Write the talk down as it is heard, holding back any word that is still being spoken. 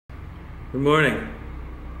Good morning.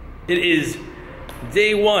 It is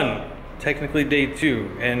day 1, technically day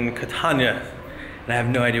 2 in Catania, and I have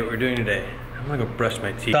no idea what we're doing today. I'm gonna go brush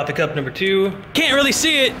my teeth. Coffee cup number 2. Can't really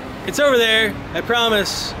see it. It's over there, I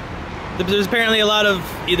promise. There's apparently a lot of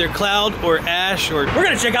either cloud or ash, or we're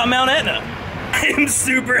gonna check out Mount Etna. I'm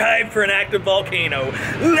super hyped for an active volcano.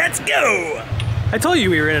 Let's go! I told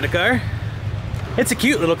you we were in a car. It's a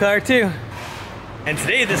cute little car too. And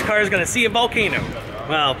today this car is gonna see a volcano.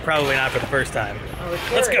 Well, probably not for the first time.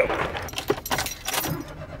 Let's go.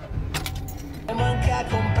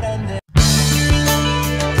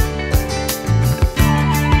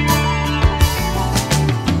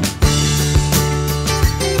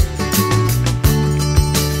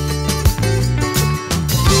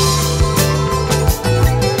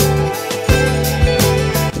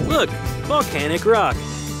 Look, volcanic rock.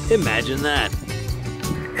 Imagine that.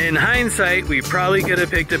 In hindsight, we probably could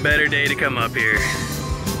have picked a better day to come up here.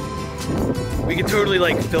 We could totally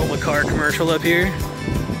like film a car commercial up here.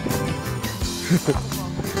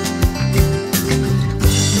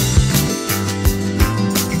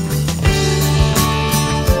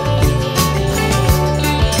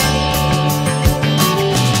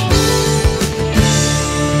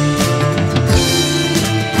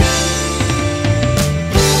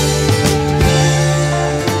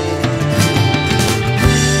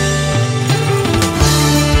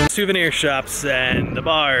 Souvenir shops and the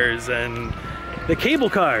bars and the cable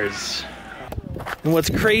cars. And what's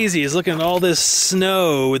crazy is looking at all this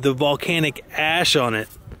snow with the volcanic ash on it.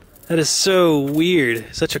 That is so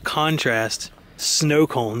weird. Such a contrast. Snow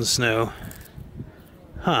cone snow.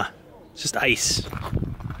 Huh. It's just ice.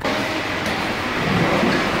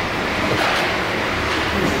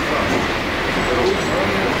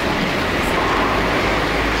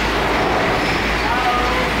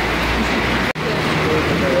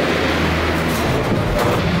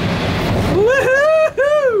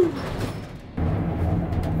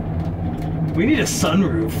 We need a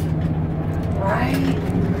sunroof. Right.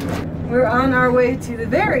 We're on our way to the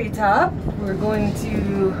very top. We're going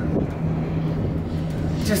to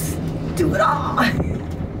just do it all.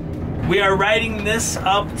 We are riding this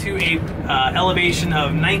up to a elevation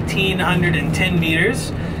of 1,910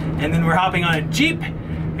 meters, and then we're hopping on a Jeep,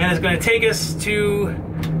 and it's going to take us to,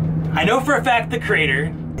 I know for a fact, the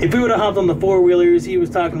crater. If we would have hopped on the four-wheelers, he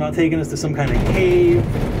was talking about taking us to some kind of cave.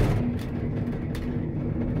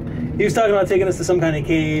 He was talking about taking us to some kind of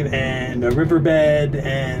cave and a riverbed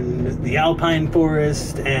and the alpine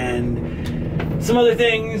forest and some other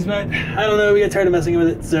things, but I don't know, we got tired of messing with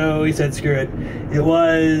it, so he said screw it. It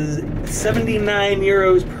was 79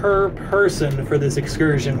 euros per person for this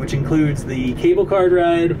excursion, which includes the cable car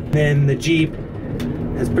ride. Then the Jeep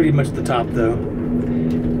is pretty much the top though.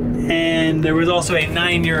 And there was also a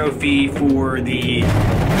 9 euro fee for the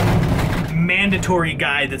mandatory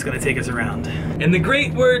guide that's going to take us around. In the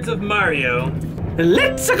great words of Mario,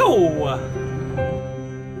 let's go!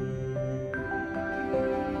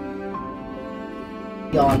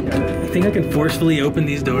 Yonder. You think I can forcefully open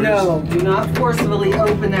these doors? No, do not forcibly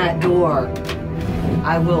open that door.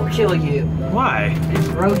 I will kill you. Why? And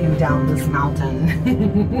throw you down this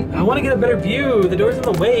mountain. I want to get a better view. The door's in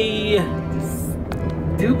the way.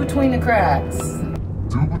 Just do between the cracks.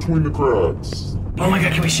 Do between the cracks. Oh my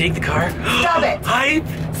god, can we shake the car? Stop it! Hype!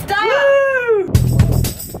 Stop! Woo!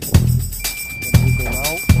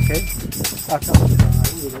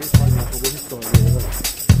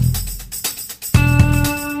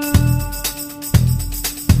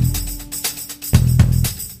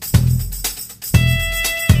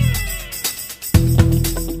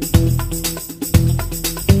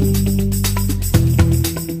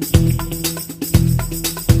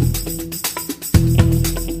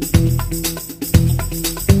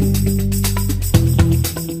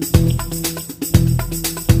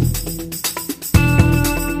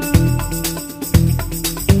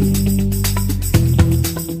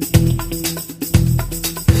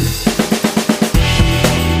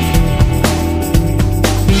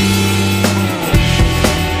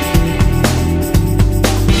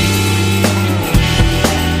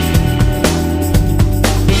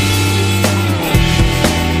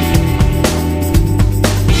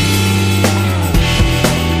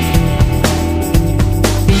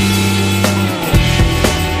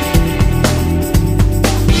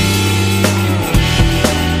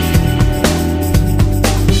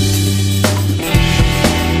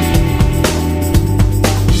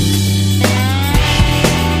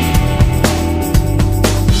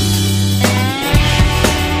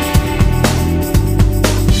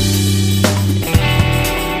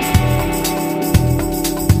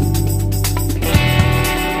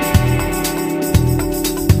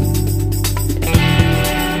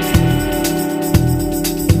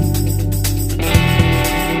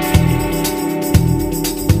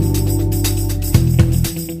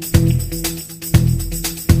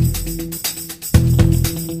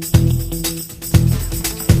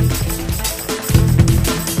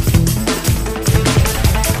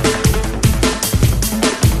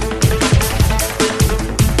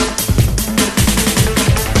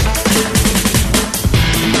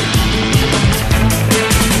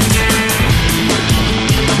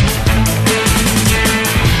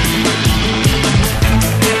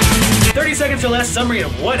 summary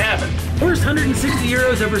of what happened. First 160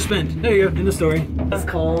 euros ever spent. There you go, in the story. That's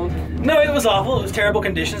cold. No, it was awful. It was terrible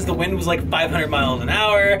conditions. The wind was like 500 miles an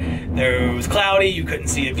hour. It was cloudy. You couldn't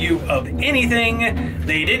see a view of anything.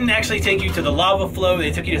 They didn't actually take you to the lava flow.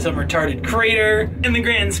 They took you to some retarded crater. In the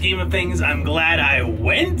grand scheme of things, I'm glad I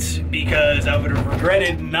went because I would have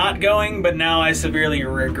regretted not going, but now I severely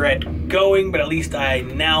regret going, but at least I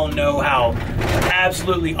now know how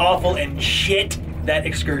absolutely awful and shit that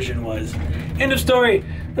excursion was. End of story.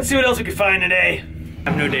 Let's see what else we can find today. I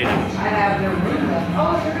have no data. I have no room left.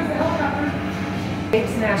 Oh, there's a helicopter.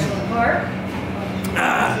 It's National Park.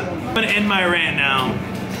 I'm gonna end my rant now.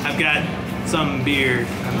 I've got some beer.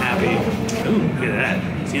 I'm happy. Ooh, look at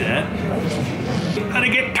that. See that? Gotta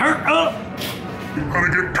get turned up. Gotta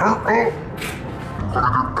get turned up.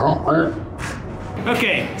 Gotta get turned up.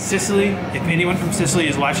 Okay, Sicily. If anyone from Sicily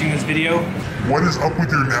is watching this video, What is up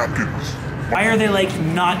with your napkins? why are they like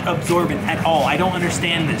not absorbent at all? I don't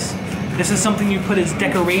understand this. This is something you put as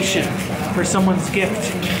decoration for someone's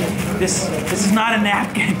gift. This is not a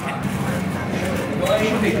napkin.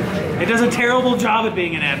 It does a terrible job at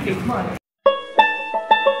being a napkin.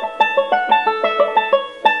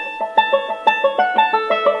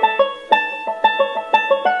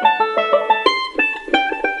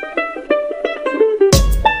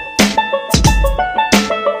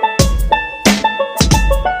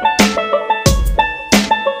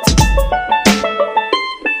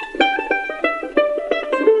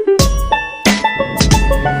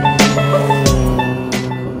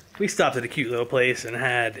 We stopped at a cute little place and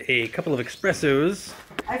had a couple of espressos.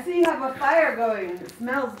 I see you have a fire going. It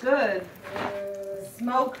smells good.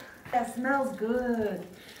 Smoke. That smells good.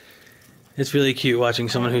 It's really cute watching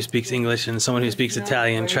someone who speaks English and someone who speaks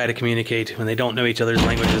Italian try to communicate when they don't know each other's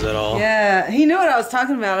languages at all. Yeah, he knew what I was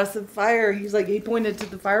talking about. I said fire. He's like, he pointed to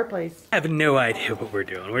the fireplace. I have no idea what we're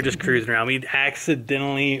doing. We're just cruising around. We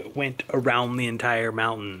accidentally went around the entire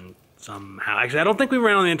mountain somehow. Actually, I don't think we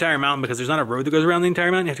went around the entire mountain because there's not a road that goes around the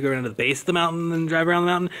entire mountain. You have to go around to the base of the mountain and drive around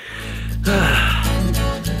the mountain.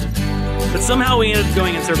 But somehow we ended up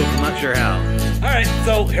going in circles. I'm not sure how. All right,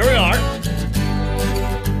 so here we are.